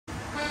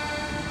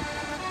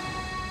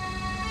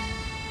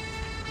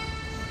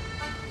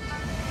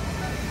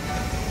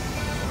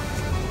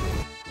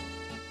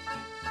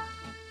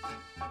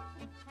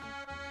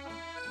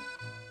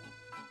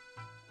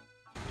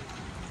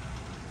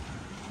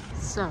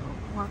So,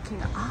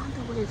 walking all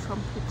the way from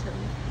Puteaux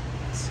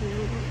to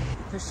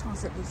the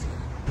Champs Elysees.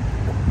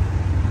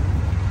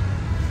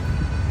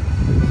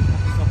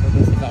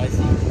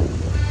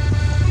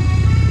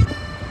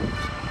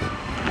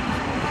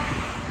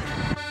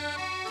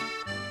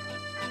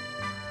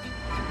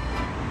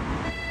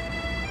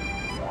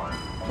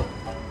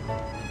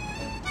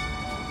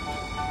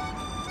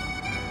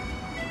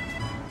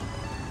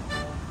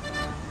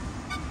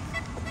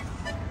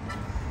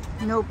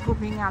 No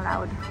pooping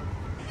allowed.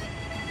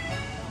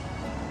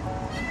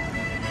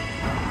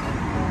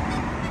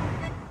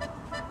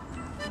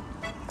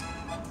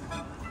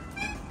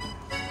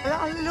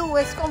 Alors Lou, où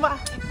est-ce qu'on va?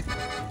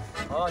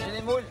 Oh, j'ai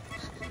les moules.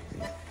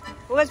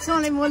 Où sont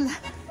les moules?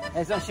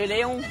 Elles sont chez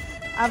Léon.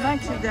 Avant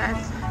to that,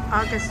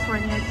 August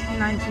 20th,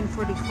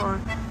 1944,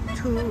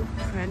 two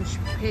French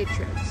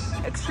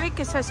patriots. Explique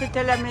que ça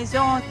c'était la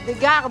maison des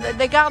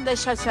gardes des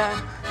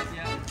chasseurs.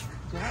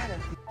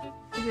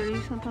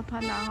 Ils sont en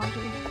train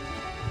d'arranger.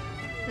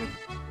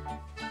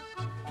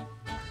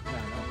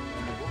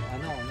 Ah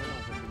non,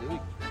 ça fait des oui.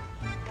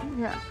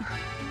 Yeah.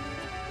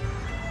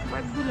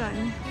 Bois de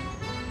Boulogne.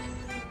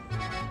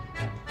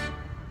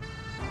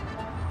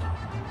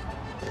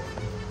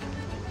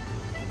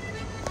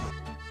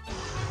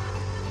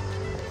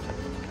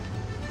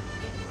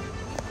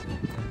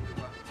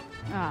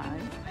 Ah,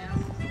 oui.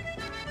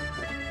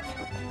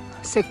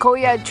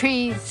 Sequoia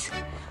trees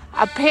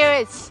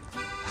appearance.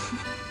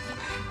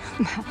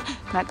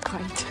 Not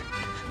quite.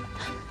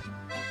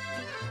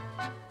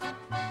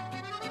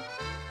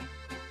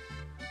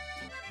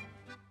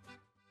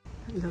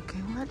 Look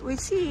at what we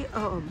see.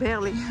 Oh,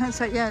 barely.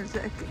 Ça y est,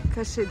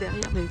 caché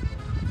derrière les...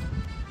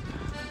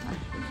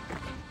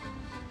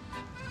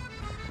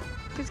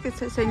 Qu'est-ce que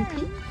c'est? C'est une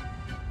pie?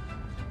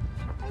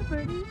 Hi,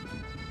 birdie.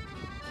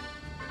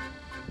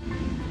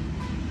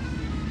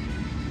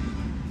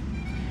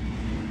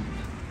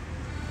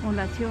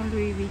 Fondation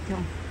Louis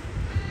Vuitton.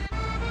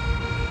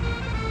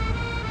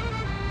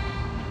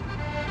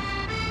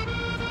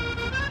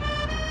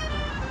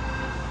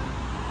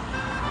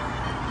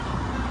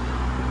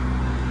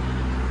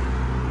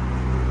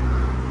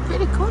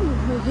 Pretty cool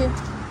over here.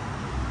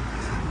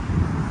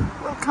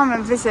 We'll come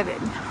and visit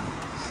it.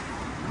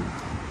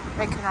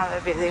 Make another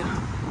video.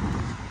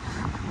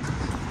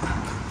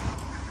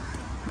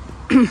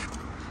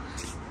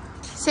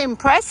 C'est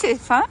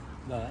impressive, hein?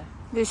 Ouais.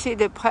 D'ici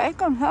de près,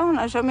 comme ça, on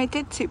n'a jamais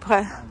été de si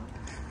près.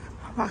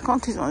 Par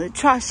contre, ils ont du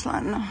trash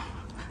là, non?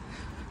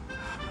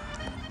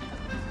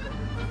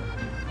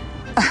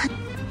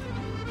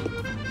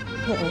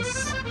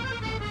 Yes.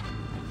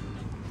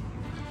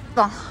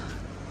 Bon.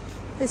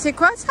 Et c'est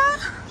quoi ça?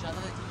 Jardin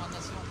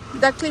d'acclimatation.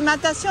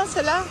 D'acclimatation,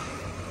 c'est là?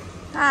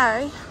 Ah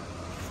oui.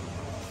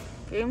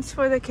 Games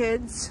for the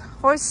kids.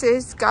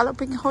 Horses,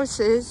 galloping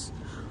horses.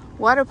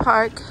 Water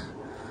park.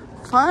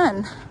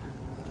 Fun.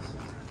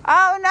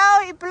 Oh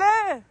non, il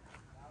pleut!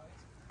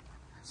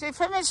 J'ai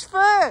fait mes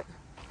cheveux!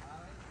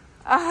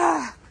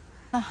 Ah.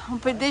 On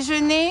peut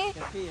déjeuner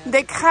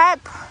des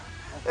crêpes.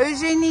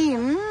 Eugénie.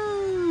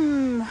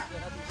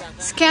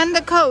 Scan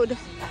the code.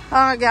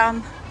 Oh,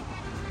 regarde.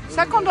 C'est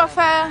ça qu'on doit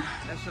faire.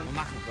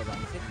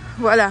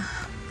 Voilà.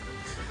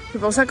 C'est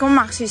pour ça qu'on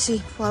marche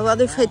ici. Pour avoir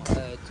des frites.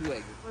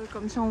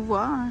 Comme ça, on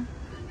voit. Hein.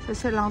 Ça,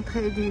 c'est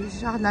l'entrée du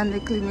jardin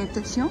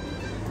d'acclimatation.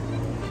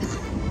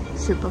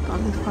 Je sais pas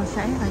parler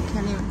français. I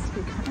can't even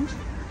speak French.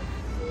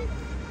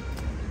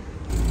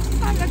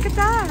 Ah, look at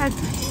that.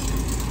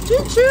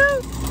 Chouchou.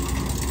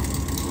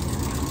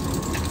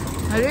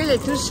 Ah, lui, il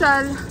est tout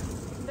seul.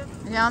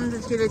 Regarde,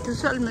 parce qu'il est tout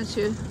seul,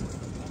 monsieur.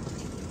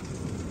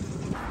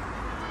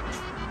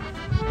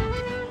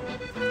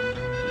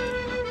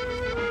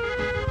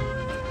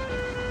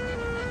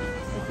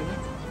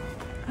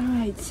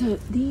 Alright, so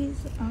these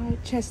are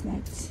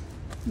chestnuts.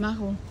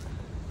 Marron.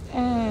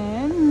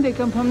 And they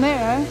come from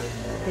there.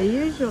 They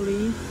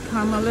usually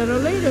come a little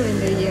later in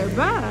the year,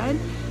 but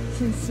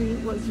since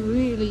it was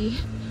really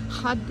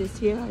hot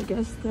this year, I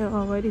guess they're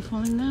already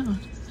falling down.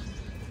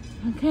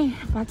 Okay,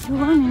 back to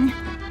running.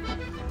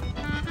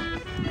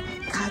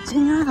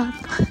 Catching up.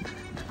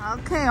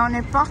 Okay, on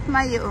est Porte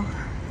Maillot.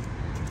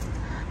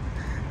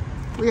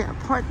 We are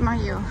Porte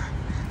Maillot.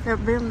 They're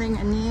building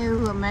a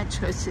new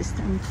metro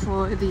system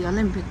for the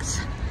Olympics.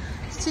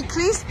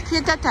 Cycliste,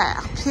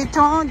 pied-à-terre,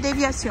 piéton,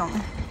 déviation.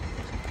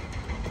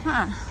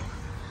 Ah.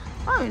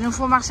 Oh, il nous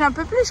faut marcher un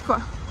peu plus,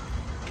 quoi.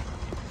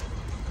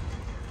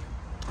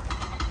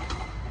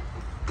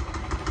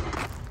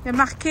 Il y a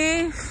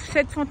marqué,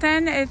 cette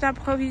fontaine est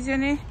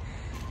approvisionnée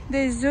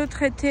des eaux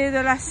traitées de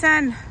la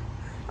Seine.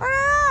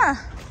 Voilà!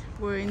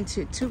 We're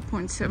into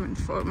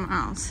 2.74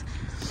 miles.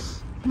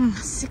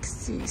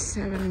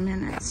 67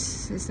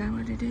 minutes. Is that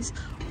what it is?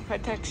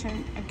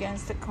 Protection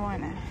against the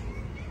corner.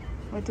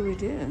 What do we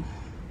do?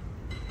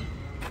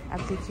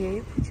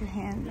 Appliquer, put your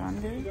hand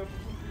under.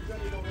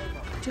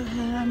 Put your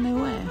hand on the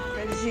way.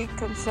 Belgique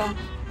comme ça.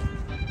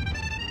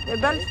 Des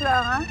belles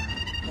fleurs, hein?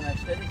 On a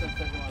acheté comme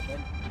ça, je me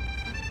rappelle.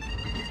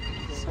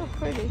 So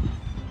pretty.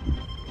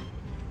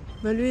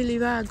 Bah lui, il y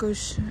va à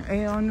gauche.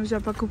 Et on nous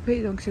a pas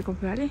coupé, donc c'est qu'on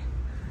peut aller.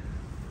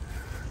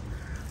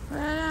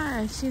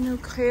 ici nous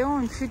créons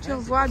une future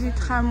voie du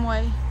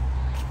tramway.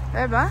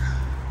 Eh ben,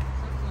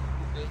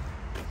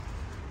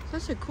 ça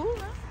c'est cool,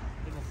 hein?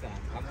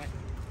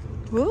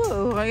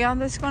 Ouh,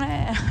 regarde ce qu'on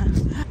est.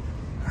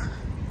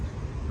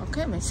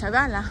 Ok, mais ça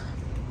va là.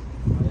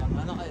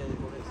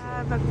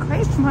 The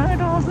crepe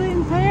myrtles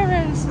in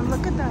Paris.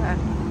 Look at that.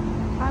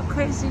 How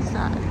crazy is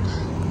that?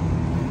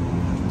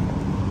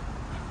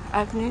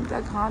 Avenue de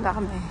la Grande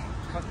Armée.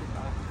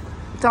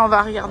 Attends, on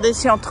va regarder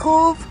si on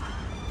trouve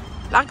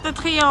l'Arc de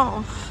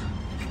Triomphe.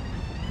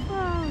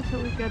 Oh, so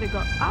we gotta go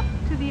up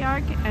to the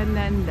arc and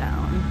then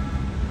down.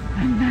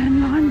 And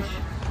then lunch.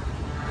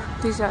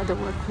 These are the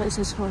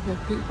workplaces for the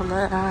people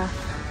that are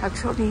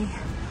actually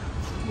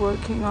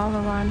working all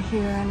around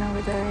here and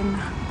over there in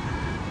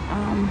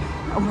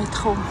au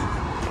métro.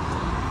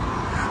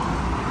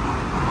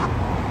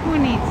 Who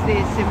needs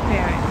this in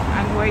Paris?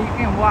 And where you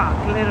can walk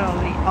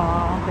literally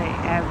all day,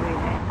 every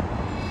day.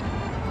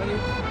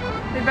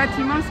 Les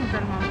bâtiments sont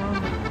tellement beaux.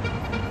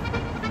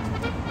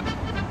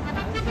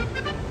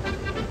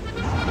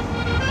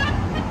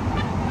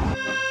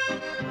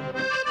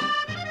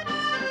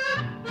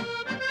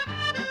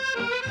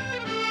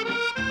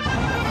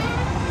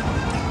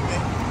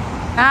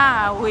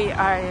 Now we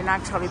are in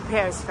actually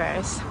Paris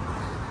first,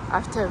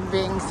 after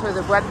being through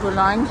the Bois de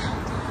Boulogne,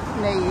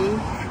 Neuilly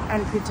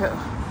and Puteaux.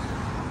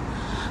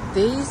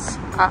 These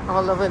are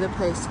all over the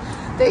place.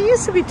 They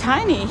used to be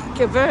tiny,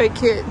 very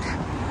cute.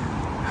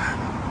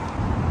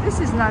 This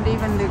is not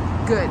even the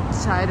good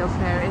side of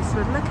Paris,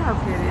 but look how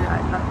pretty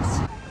that looks.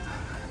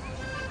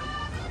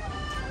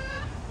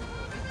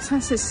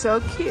 This is so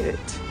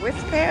cute. With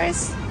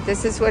Paris,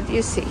 this is what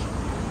you see.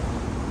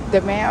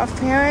 The mayor of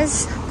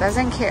Paris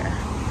doesn't care.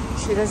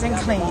 She doesn't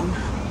clean.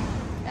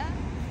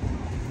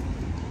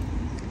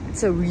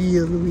 It's a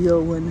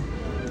real one.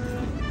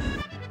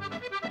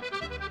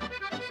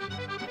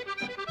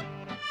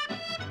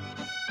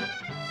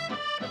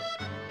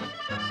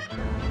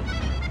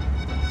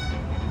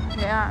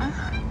 Yeah.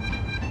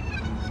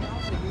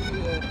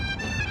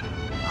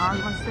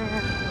 Almost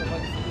there.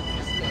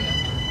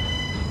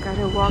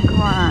 Gotta walk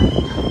around.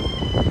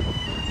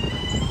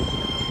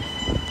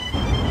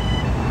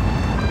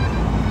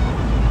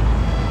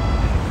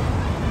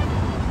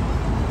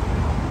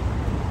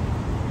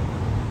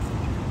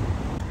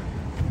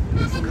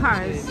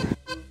 Cars.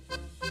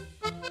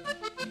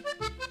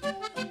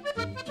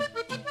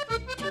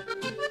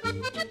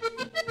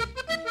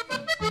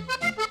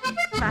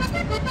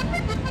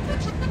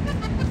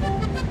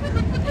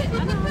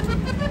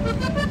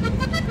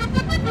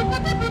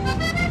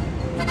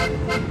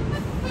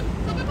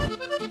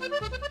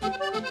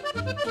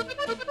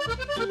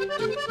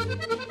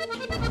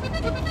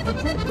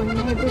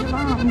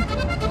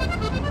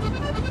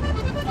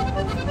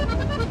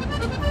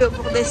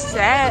 Pour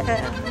dessert,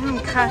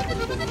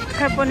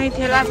 crêpe au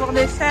Nutella pour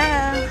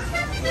dessert.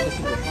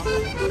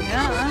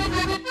 Bien, hein?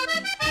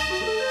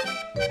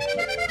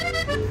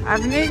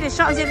 Avenue des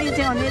Champs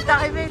Elysees, on y est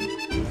arrivé.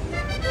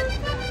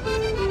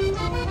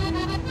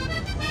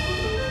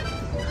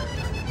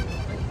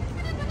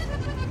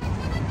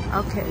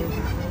 Okay,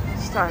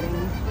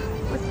 starting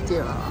with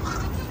Dior.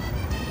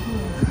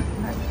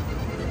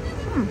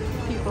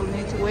 People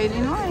need to wait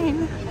in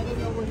line.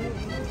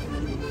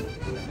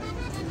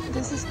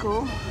 This is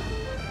cool.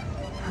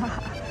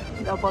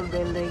 Double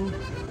building.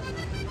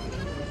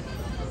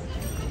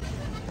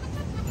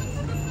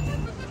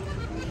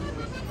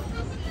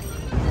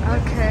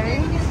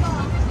 Okay,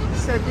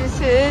 so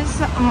this is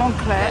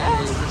Montclair.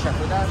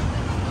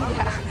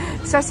 Yeah.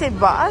 Ça c'est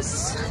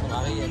Boss.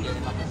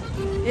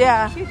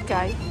 Yeah, cute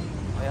guy.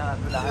 On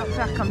va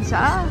faire comme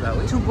ça,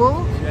 tout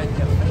beau.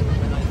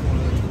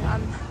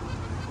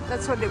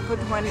 That's what they put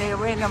when they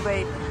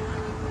renovate.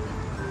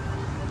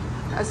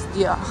 That's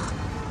Dior.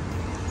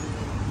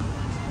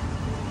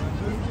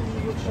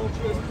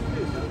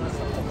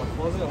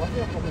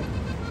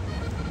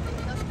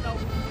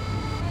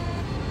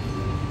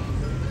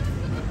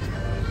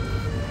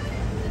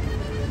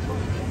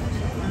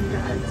 And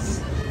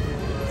that's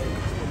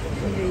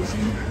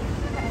amazing.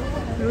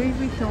 Louis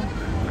Vuitton.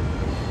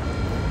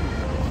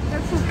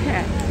 That's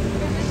okay.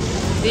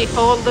 The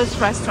oldest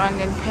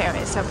restaurant in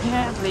Paris.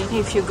 Apparently,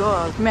 if you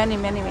go many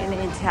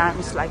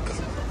times, like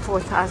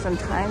 4,000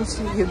 times,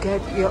 you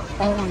get your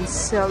own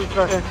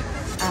silver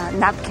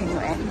napkin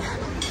ring.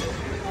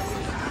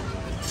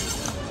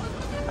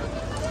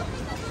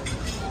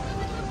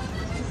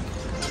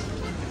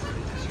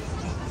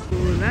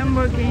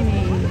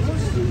 Lamborghini.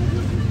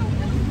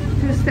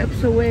 2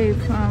 steps away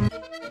from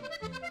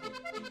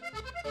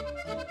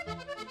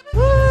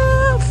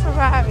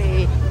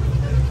Ferrari.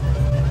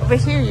 Over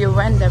here you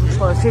rent them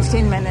for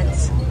 15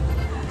 minutes.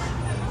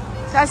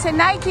 Ça c'est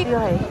Nike.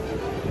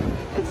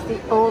 It's the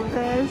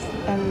oldest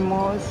and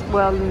most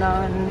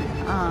well-known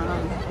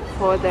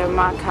for their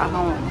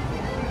macaron.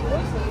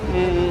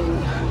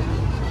 And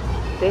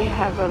they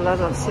have a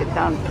little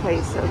sit-down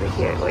place over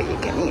here where you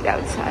can eat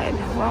outside.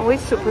 Well, we're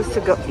supposed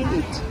to go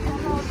eat,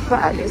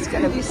 but it's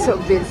gonna be so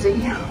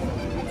busy.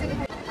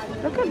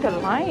 Look at the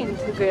line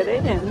to get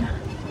in.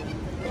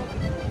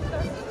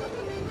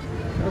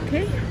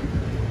 Okay,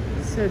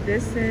 so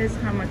this is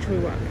how much we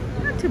walk.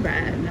 Not too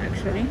bad,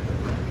 actually.